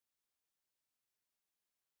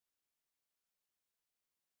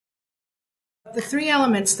The three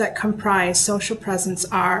elements that comprise social presence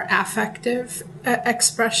are affective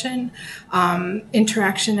expression,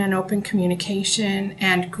 interaction and open communication,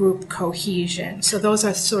 and group cohesion. So those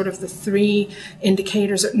are sort of the three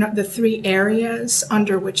indicators, the three areas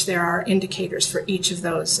under which there are indicators for each of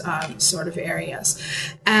those sort of areas.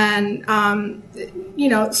 And,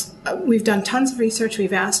 we've done tons of research.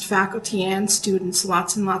 We've asked faculty and students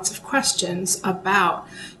lots and lots of questions about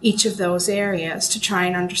each of those areas to try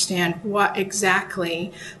and understand what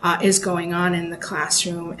exactly is going on in the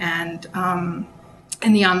classroom and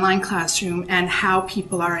in the online classroom, and how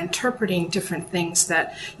people are interpreting different things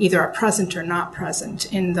that either are present or not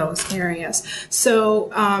present in those areas. So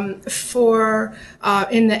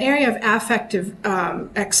in the area of affective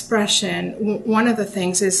expression, one of the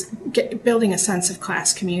things is building a sense of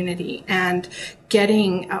class community, and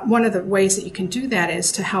getting one of the ways that you can do that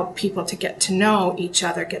is to help people to get to know each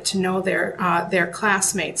other, get to know their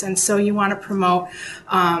classmates. And so you want to promote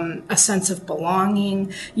a sense of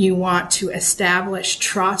belonging. You want to establish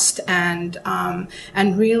trust and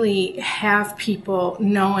really have people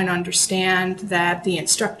know and understand that the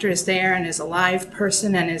instructor is there and is a live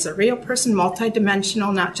person and is a real person,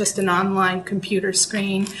 multidimensional, not just an online computer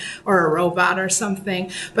screen or a robot or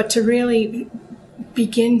something, but to really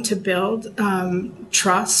begin to build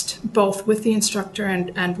trust both with the instructor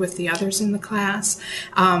and with the others in the class,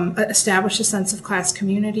 establish a sense of class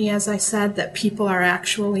community, as I said, that people are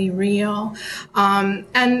actually real.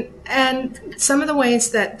 And some of the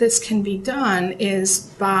ways that this can be done is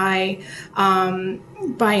by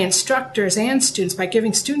instructors and students, by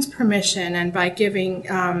giving students permission and by giving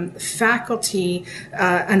faculty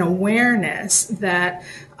an awareness that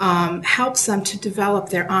helps them to develop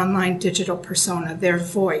their online digital persona, their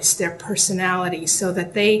voice, their personality, so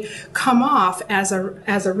that they come off as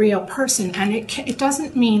a real person. And it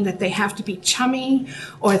doesn't mean that they have to be chummy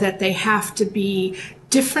or that they have to be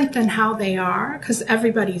different than how they are, because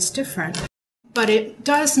everybody's different. But it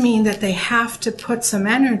does mean that they have to put some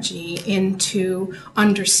energy into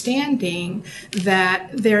understanding that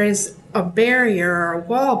there is a barrier or a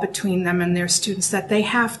wall between them and their students, that they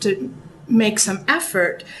have to make some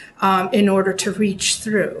effort in order to reach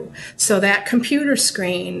through. So that computer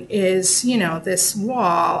screen is, this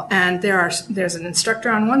wall, and there's an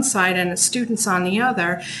instructor on one side and students on the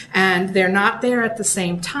other, and they're not there at the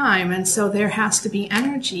same time. And so there has to be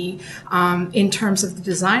energy in terms of the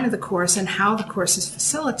design of the course and how the course is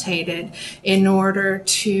facilitated in order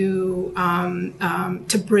to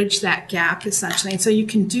bridge that gap, essentially. And so you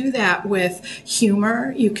can do that with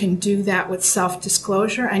humor, you can do that with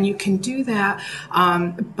self-disclosure, and you can do that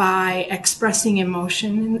by expressing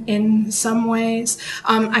emotion in some ways.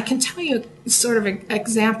 I can tell you sort of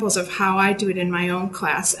examples of how I do it in my own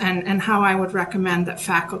class and how I would recommend that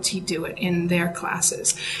faculty do it in their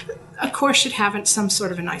classes. A course should have some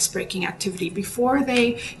sort of an ice-breaking activity. Before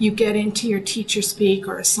you get into your teacher speak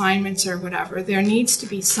or assignments or whatever, there needs to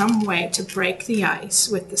be some way to break the ice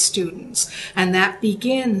with the students. And that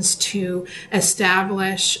begins to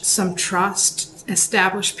establish some trust,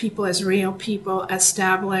 establish people as real people,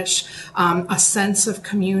 establish a sense of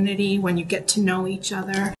community when you get to know each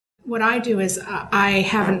other. What I do is I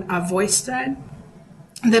have a voice thread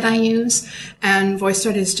that I use, and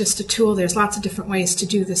VoiceThread is just a tool. There's lots of different ways to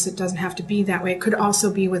do this. It doesn't have to be that way. It could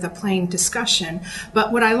also be with a plain discussion.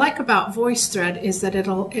 But what I like about VoiceThread is that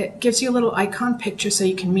it gives you a little icon picture so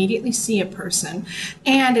you can immediately see a person,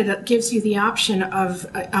 and it gives you the option of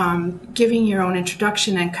giving your own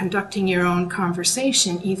introduction and conducting your own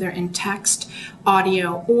conversation either in text,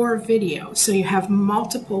 audio, or video. So you have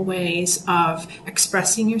multiple ways of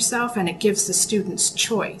expressing yourself, and it gives the students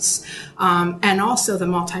choice. And also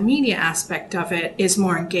the multimedia aspect of it is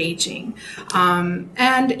more engaging.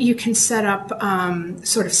 And you can set up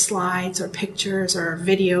sort of slides or pictures or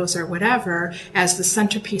videos or whatever as the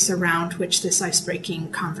centerpiece around which this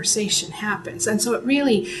ice-breaking conversation happens. And so it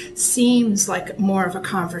really seems like more of a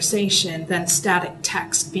conversation than static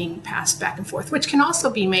text being passed back and forth, which can also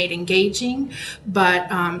be made engaging, but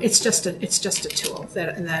it's just a tool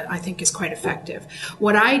that I think is quite effective.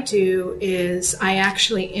 What I do is I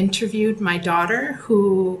actually interviewed my daughter,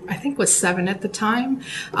 who I think was 7 at the time.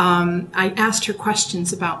 I asked her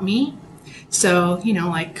questions about me. So,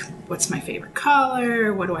 like, what's my favorite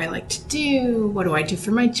color? What do I like to do? What do I do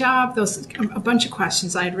for my job? A bunch of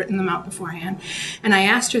questions. I had written them out beforehand. And I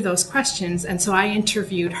asked her those questions. And so I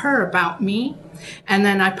interviewed her about me. And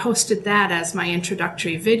then I posted that as my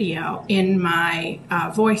introductory video in my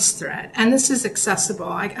voice thread. And this is accessible.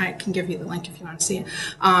 I can give you the link if you want to see it.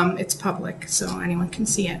 It's public, so anyone can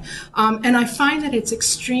see it. And I find that it's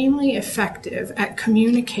extremely effective at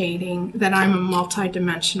communicating that I'm a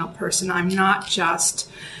multidimensional person. I'm not just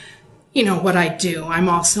what I do. I'm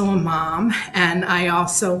also a mom, and I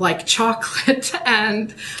also like chocolate,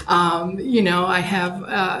 and, I have,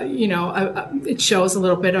 it shows a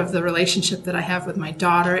little bit of the relationship that I have with my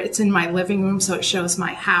daughter. It's in my living room, so it shows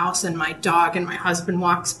my house and my dog, and my husband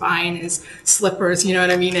walks by in his slippers, you know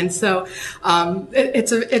what I mean? And so,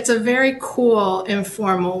 it's a very cool,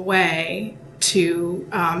 informal way to,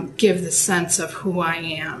 give the sense of who I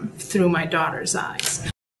am through my daughter's eyes.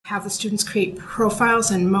 Have the students create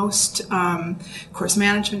profiles, and most course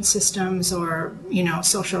management systems or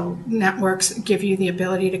social networks give you the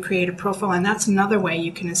ability to create a profile, and that's another way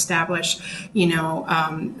you can establish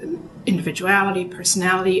individuality,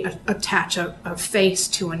 personality, attach a face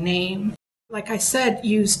to a name. Like I said,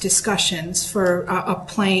 use discussions for a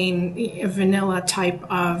plain vanilla type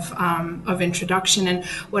of introduction. And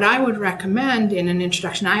what I would recommend in an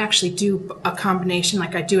introduction, I actually do a combination,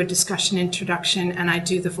 like I do a discussion introduction and I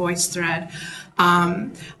do the voice thread. I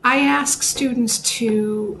ask students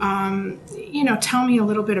to, tell me a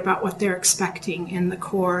little bit about what they're expecting in the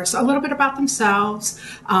course, a little bit about themselves,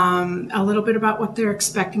 a little bit about what they're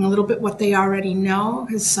expecting, a little bit what they already know,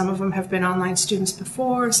 because some of them have been online students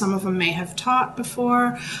before, some of them may have taught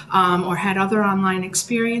before, or had other online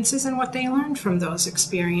experiences, and what they learned from those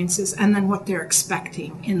experiences, and then what they're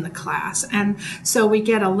expecting in the class. And so we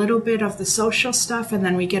get a little bit of the social stuff, and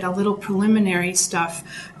then we get a little preliminary stuff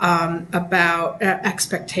about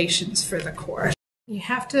expectations for the course. You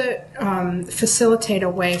have to facilitate a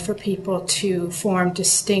way for people to form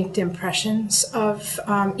distinct impressions of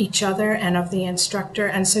each other and of the instructor.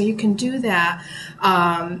 And so you can do that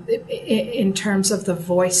in terms of the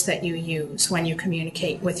voice that you use when you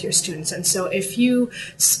communicate with your students. And so if you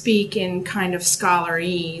speak in kind of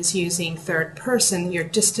scholarese using third person, you're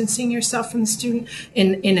distancing yourself from the student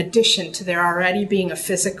in addition to there already being a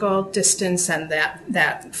physical distance and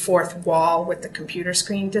that fourth wall with the computer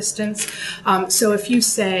screen distance. So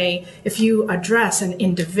if you address an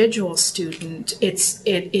individual student, it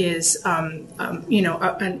is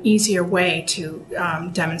an easier way to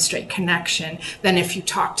demonstrate connection than if you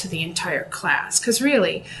talk to the entire class. Because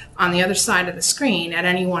really, on the other side of the screen, at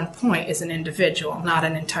any one point is an individual, not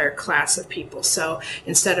an entire class of people. So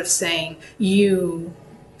instead of saying you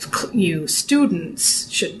students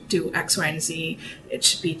should do X, Y, and Z, it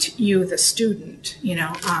should be you, the student,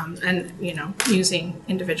 using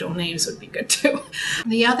individual names would be good too.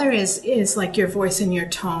 The other is like your voice and your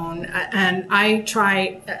tone. And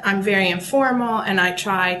I'm very informal, and I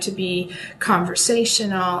try to be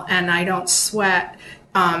conversational, and I don't sweat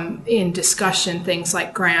in discussion things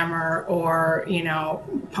like grammar or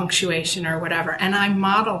punctuation or whatever, and I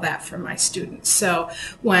model that for my students. So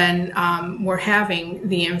when we're having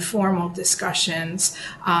the informal discussions,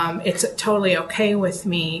 it's totally okay with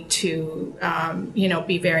me to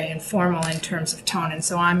be very informal in terms of tone, and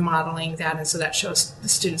so I'm modeling that, and so that shows the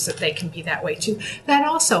students that they can be that way too. That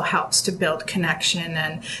also helps to build connection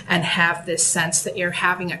and have this sense that you're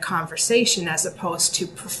having a conversation as opposed to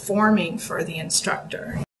performing for the instructor.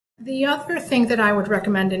 The other thing that I would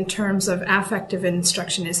recommend in terms of affective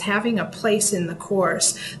instruction is having a place in the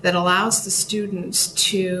course that allows the students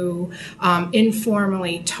to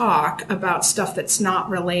informally talk about stuff that's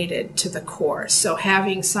not related to the course. So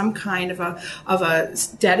having some kind of a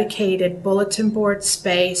dedicated bulletin board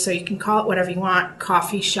space, so you can call it whatever you want,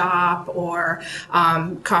 coffee shop or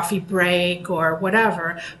coffee break or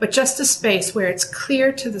whatever, but just a space where it's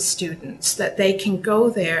clear to the students that they can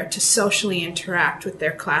go there to socially interact with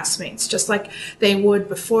their classmates, just like they would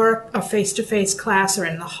before a face-to-face class, or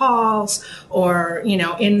in the halls, or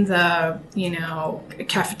in the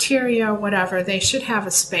cafeteria or whatever. They should have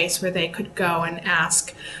a space where they could go and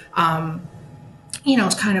ask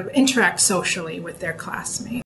kind of interact socially with their classmates.